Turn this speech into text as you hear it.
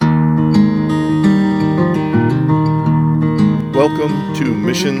Welcome to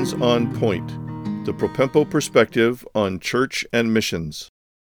Missions on Point, the Propempo perspective on church and missions.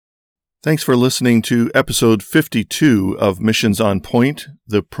 Thanks for listening to episode 52 of Missions on Point,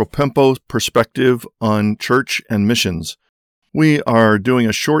 the Propempo perspective on church and missions. We are doing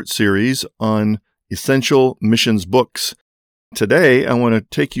a short series on essential missions books. Today, I want to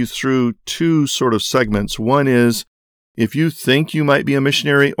take you through two sort of segments. One is, if you think you might be a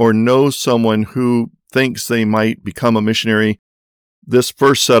missionary or know someone who thinks they might become a missionary, this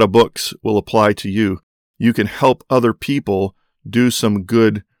first set of books will apply to you. You can help other people do some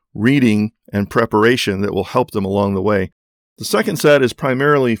good reading and preparation that will help them along the way. The second set is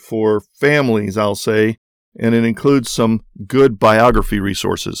primarily for families, I'll say, and it includes some good biography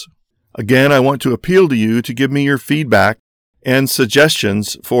resources. Again, I want to appeal to you to give me your feedback and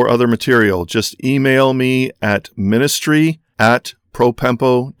suggestions for other material. Just email me at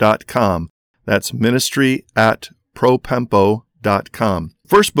ministry@propempo.com. That's ministry@propempo.com.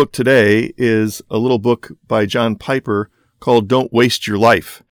 First book today is a little book by John Piper called Don't Waste Your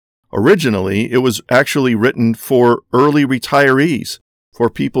Life. Originally, it was actually written for early retirees, for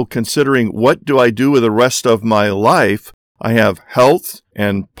people considering, what do I do with the rest of my life? I have health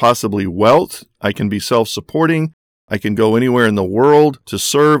and possibly wealth. I can be self-supporting. I can go anywhere in the world to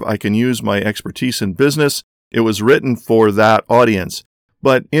serve. I can use my expertise in business. It was written for that audience.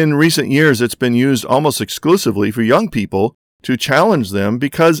 But in recent years, it's been used almost exclusively for young people to challenge them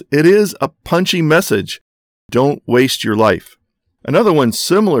because it is a punchy message. Don't waste your life. Another one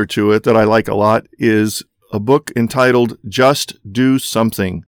similar to it that I like a lot is a book entitled Just Do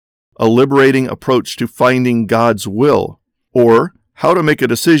Something, A Liberating Approach to Finding God's Will, or How to Make a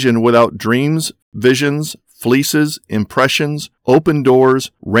Decision Without Dreams, Visions, Fleeces, Impressions, Open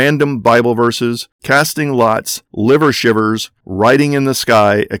Doors, Random Bible Verses, Casting Lots, Liver Shivers, Writing in the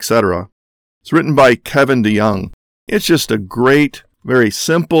Sky, etc. It's written by Kevin DeYoung. It's just a great, very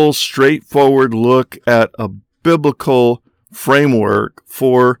simple, straightforward look at a biblical framework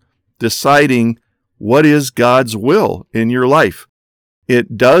for deciding what is God's will in your life.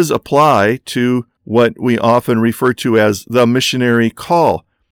 It does apply to what we often refer to as the missionary call.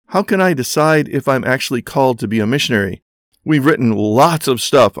 How can I decide if I'm actually called to be a missionary? We've written lots of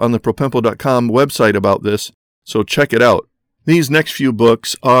stuff on the propempo.com website about this, so check it out. These next few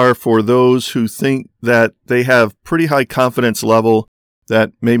books are for those who think that they have pretty high confidence level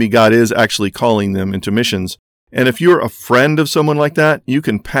that maybe God is actually calling them into missions. And if you're a friend of someone like that, you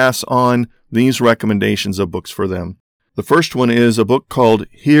can pass on these recommendations of books for them. The first one is a book called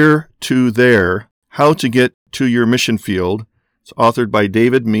Here to There, How to Get to Your Mission Field. It's authored by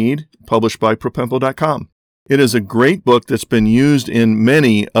David Mead, published by propempo.com. It is a great book that's been used in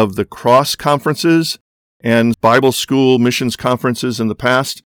many of the cross conferences and Bible school missions conferences in the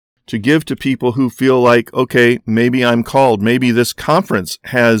past to give to people who feel like, okay, maybe I'm called. Maybe this conference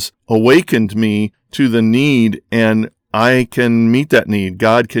has awakened me to the need and I can meet that need.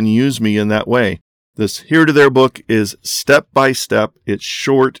 God can use me in that way. This Here to There book is step by step. It's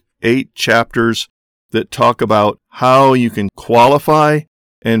short, 8 chapters that talk about how you can qualify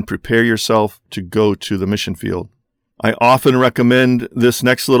and prepare yourself to go to the mission field. I often recommend this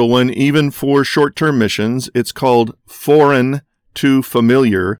next little one, even for short-term missions. It's called Foreign to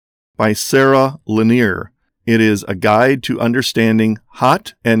Familiar by Sarah Lanier. It is a guide to understanding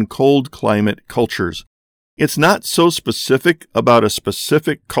hot and cold climate cultures. It's not so specific about a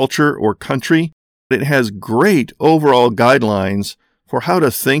specific culture or country, but it has great overall guidelines for how to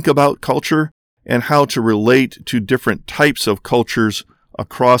think about culture and how to relate to different types of cultures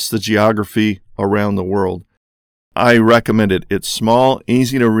across the geography around the world. I recommend it. It's small,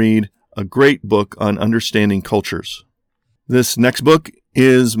 easy to read, a great book on understanding cultures. This next book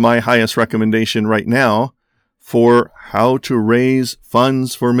is my highest recommendation right now for how to raise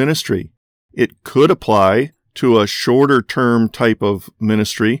funds for ministry. It could apply to a shorter term type of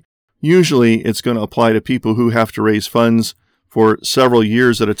ministry. Usually it's going to apply to people who have to raise funds for several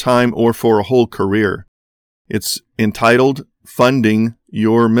years at a time or for a whole career. It's entitled Funding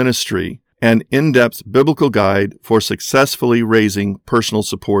Your Ministry, an in-depth biblical guide for successfully raising personal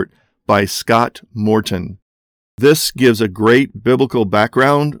support by Scott Morton. This gives a great biblical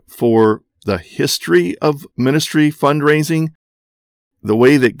background for the history of ministry fundraising, the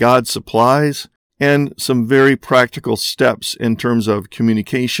way that God supplies, and some very practical steps in terms of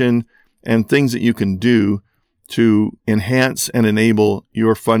communication and things that you can do to enhance and enable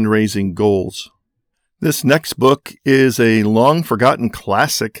your fundraising goals. This next book is a long-forgotten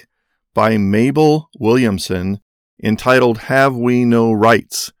classic by Mabel Williamson entitled Have We No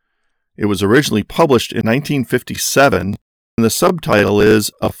Rights? It was originally published in 1957, and the subtitle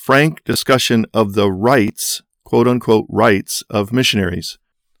is A Frank Discussion of the Rights, quote-unquote rights of missionaries.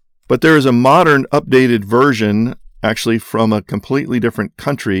 But there is a modern, updated version, actually from a completely different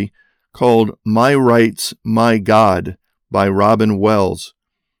country, called My Rights, My God by Robin Wells.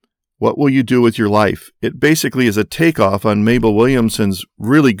 What Will You Do with Your Life? It basically is a takeoff on Mabel Williamson's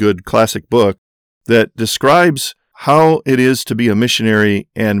really good classic book that describes how it is to be a missionary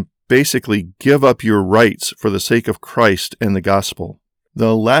and basically give up your rights for the sake of Christ and the gospel.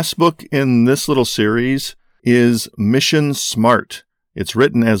 The last book in this little series is Mission Smart. It's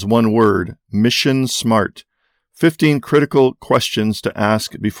written as one word, Mission Smart. 15 critical questions to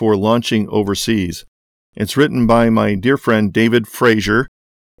ask before launching overseas. It's written by my dear friend David Fraser,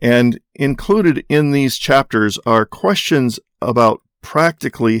 and included in these chapters are questions about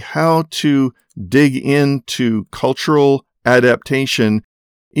practically how to dig into cultural adaptation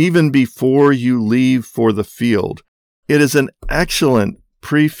even before you leave for the field. It is an excellent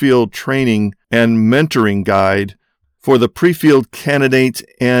pre-field training and mentoring guide for the pre-field candidates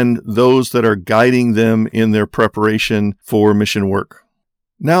and those that are guiding them in their preparation for mission work.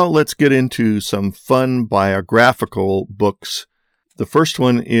 Now let's get into some fun biographical books. The first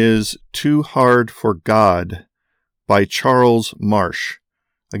one is Too Hard for God by Charles Marsh.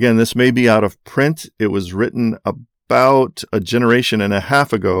 Again, this may be out of print. It was written about a generation and a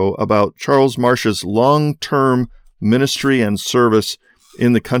half ago about Charles Marsh's long-term ministry and service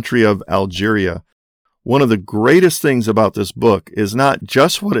in the country of Algeria. One of the greatest things about this book is not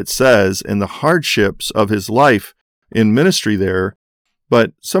just what it says and the hardships of his life in ministry there,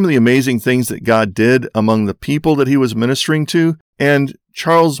 but some of the amazing things that God did among the people that he was ministering to, and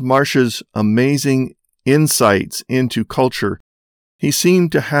Charles Marsh's amazing insights into culture. He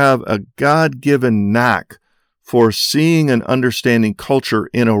seemed to have a God-given knack for seeing and understanding culture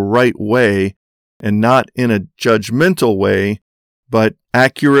in a right way and not in a judgmental way, but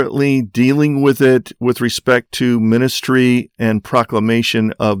accurately dealing with it with respect to ministry and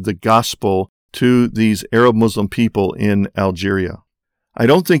proclamation of the gospel to these Arab Muslim people in Algeria. I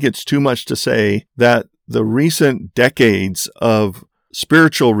don't think it's too much to say that the recent decades of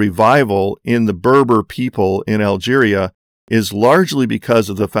spiritual revival in the Berber people in Algeria is largely because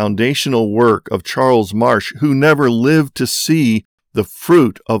of the foundational work of Charles Marsh, who never lived to see the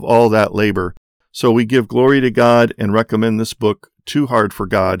fruit of all that labor. So we give glory to God and recommend this book, Too Hard for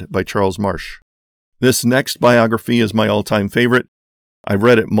God by Charles Marsh. This next biography is my all-time favorite. I've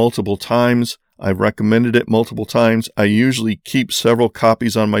read it multiple times. I've recommended it multiple times. I usually keep several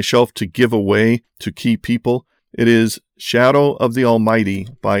copies on my shelf to give away to key people. It is Shadow of the Almighty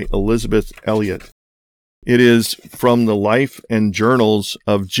by Elisabeth Elliot. It is from the life and journals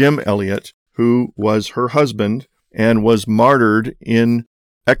of Jim Elliot, who was her husband and was martyred in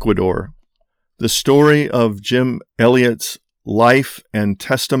Ecuador. The story of Jim Elliot's life and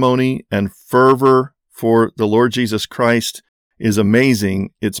testimony and fervor for the Lord Jesus Christ is amazing.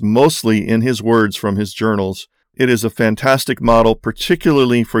 It's mostly in his words from his journals. It is a fantastic model,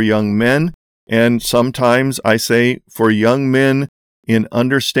 particularly for young men, and sometimes I say for young men in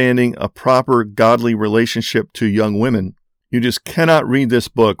understanding a proper godly relationship to young women. You just cannot read this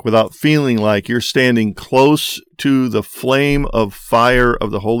book without feeling like you're standing close to the flame of fire of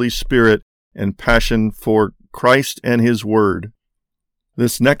the Holy Spirit and passion for Christ and His Word.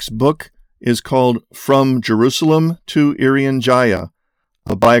 This next book is called From Jerusalem to Irian Jaya,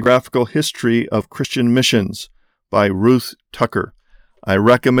 a biographical history of Christian missions by Ruth Tucker. I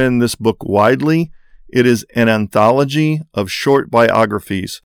recommend this book widely. It is an anthology of short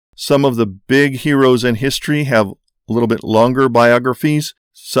biographies. Some of the big heroes in history have a little bit longer biographies.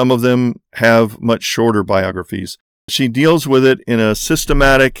 Some of them have much shorter biographies. She deals with it in a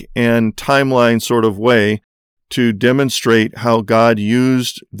systematic and timeline sort of way to demonstrate how God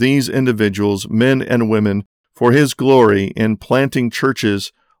used these individuals, men and women, for His glory in planting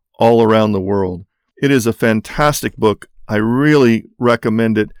churches all around the world. It is a fantastic book. I really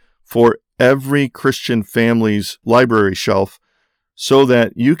recommend it for every Christian family's library shelf so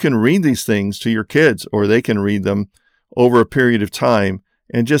that you can read these things to your kids, or they can read them over a period of time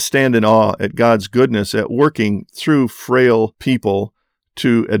and just stand in awe at God's goodness at working through frail people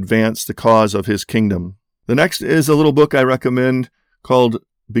to advance the cause of His kingdom. The next is a little book I recommend called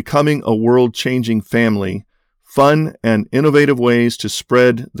Becoming a World-Changing Family, Fun and Innovative Ways to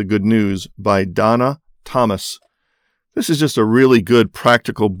Spread the Good News by Donna Thomas. This is just a really good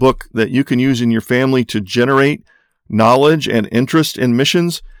practical book that you can use in your family to generate knowledge and interest in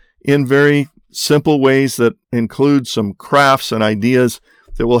missions in very simple ways that include some crafts and ideas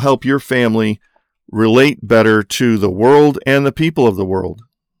that will help your family relate better to the world and the people of the world.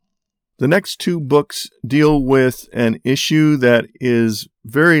 The next two books deal with an issue that is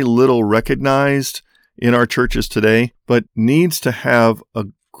very little recognized in our churches today, but needs to have a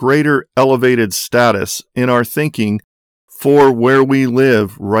greater elevated status in our thinking for where we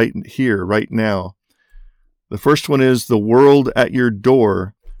live right here, right now. The first one is The World at Your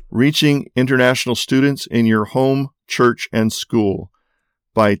Door, Reaching International Students in Your Home, Church, and School,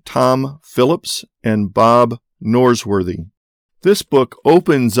 by Tom Phillips and Bob Norsworthy. This book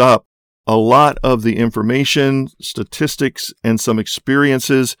opens up a lot of the information, statistics, and some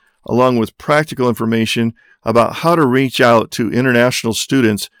experiences, along with practical information about how to reach out to international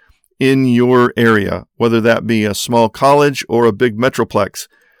students in your area, whether that be a small college or a big metroplex.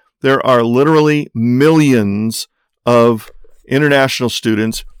 There are literally millions of international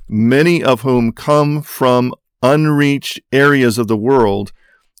students, many of whom come from unreached areas of the world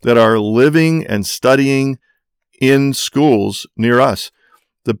that are living and studying in schools near us.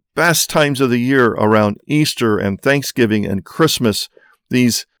 The best times of the year around Easter and Thanksgiving and Christmas,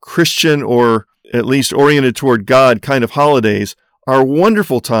 these Christian or at least oriented toward God kind of holidays, are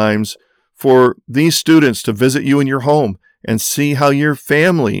wonderful times for these students to visit you in your home and see how your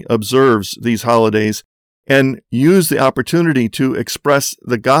family observes these holidays and use the opportunity to express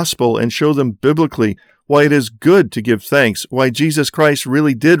the gospel and show them biblically why it is good to give thanks, why Jesus Christ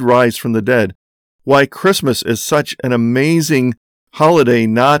really did rise from the dead, why Christmas is such an amazing holiday,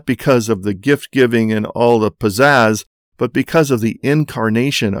 not because of the gift giving and all the pizzazz, but because of the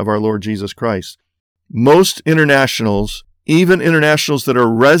incarnation of our Lord Jesus Christ. Most internationals, even internationals that are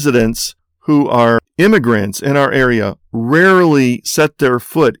residents who are immigrants in our area, rarely set their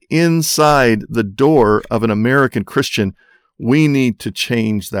foot inside the door of an American Christian. We need to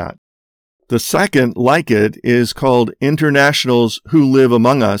change that. The second, like it, is called Internationals Who Live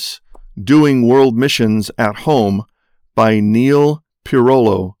Among Us, Doing World Missions at Home, by Neil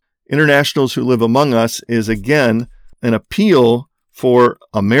Pirolo. Internationals Who Live Among Us is, again, an appeal for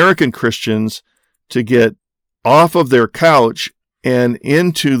American Christians to get off of their couch and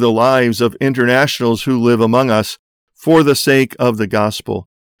into the lives of internationals who live among us for the sake of the gospel.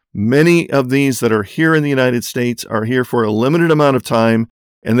 Many of these that are here in the United States are here for a limited amount of time,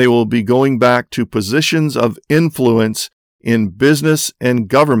 and they will be going back to positions of influence in business and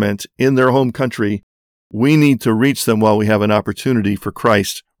government in their home country. We need to reach them while we have an opportunity for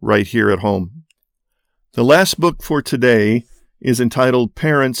Christ right here at home. The last book for today is entitled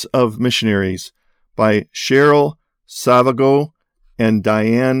Parents of Missionaries by Cheryl Savago and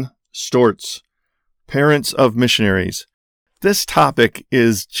Diane Stortz. Parents of Missionaries. This topic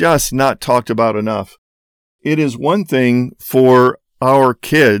is just not talked about enough. It is one thing for our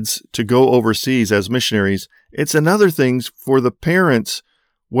kids to go overseas as missionaries. It's another thing for the parents,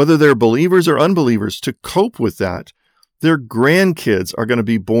 whether they're believers or unbelievers, to cope with that. Their grandkids are going to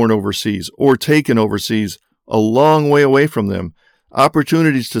be born overseas or taken overseas a long way away from them.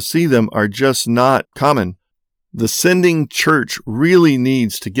 Opportunities to see them are just not common. The sending church really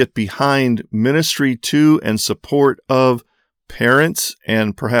needs to get behind ministry to and support of parents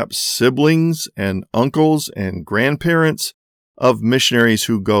and perhaps siblings and uncles and grandparents of missionaries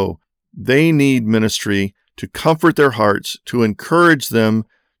who go. They need ministry to comfort their hearts, to encourage them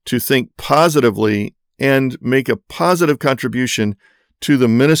to think positively and make a positive contribution to the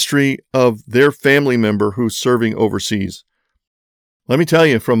ministry of their family member who's serving overseas. Let me tell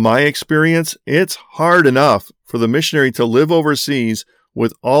you, from my experience, it's hard enough for the missionary to live overseas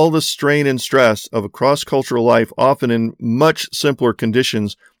with all the strain and stress of a cross-cultural life, often in much simpler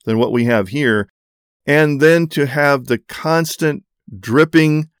conditions than what we have here, and then to have the constant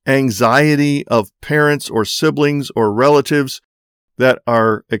dripping anxiety of parents or siblings or relatives that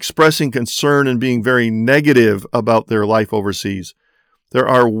are expressing concern and being very negative about their life overseas. There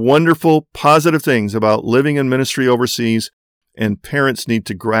are wonderful, positive things about living in ministry overseas, and parents need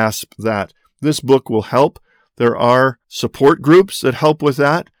to grasp that. This book will help. There are support groups that help with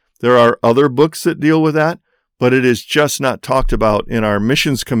that. There are other books that deal with that, but it is just not talked about in our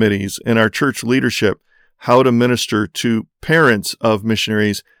missions committees, in our church leadership, how to minister to parents of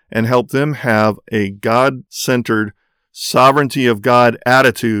missionaries and help them have a God-centered, sovereignty of God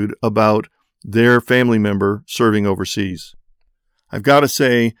attitude about their family member serving overseas. I've got to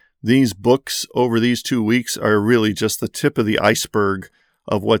say, these books over these 2 weeks are really just the tip of the iceberg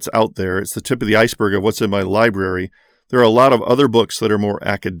of what's out there. It's the tip of the iceberg of what's in my library. There are a lot of other books that are more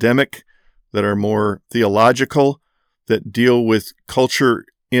academic, that are more theological, that deal with culture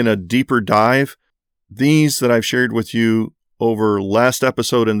in a deeper dive. These that I've shared with you over last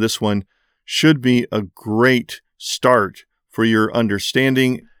episode and this one should be a great start for your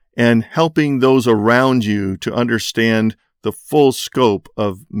understanding and helping those around you to understand the full scope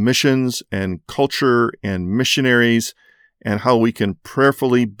of missions and culture and missionaries and how we can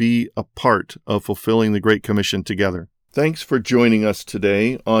prayerfully be a part of fulfilling the Great Commission together. Thanks for joining us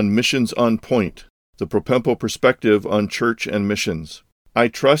today on Missions on Point, the Propempo perspective on church and missions. I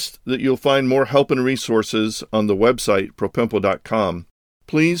trust that you'll find more help and resources on the website, propempo.com.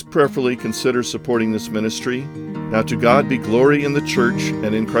 Please prayerfully consider supporting this ministry. Now to God be glory in the church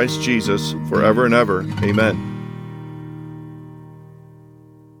and in Christ Jesus forever and ever. Amen.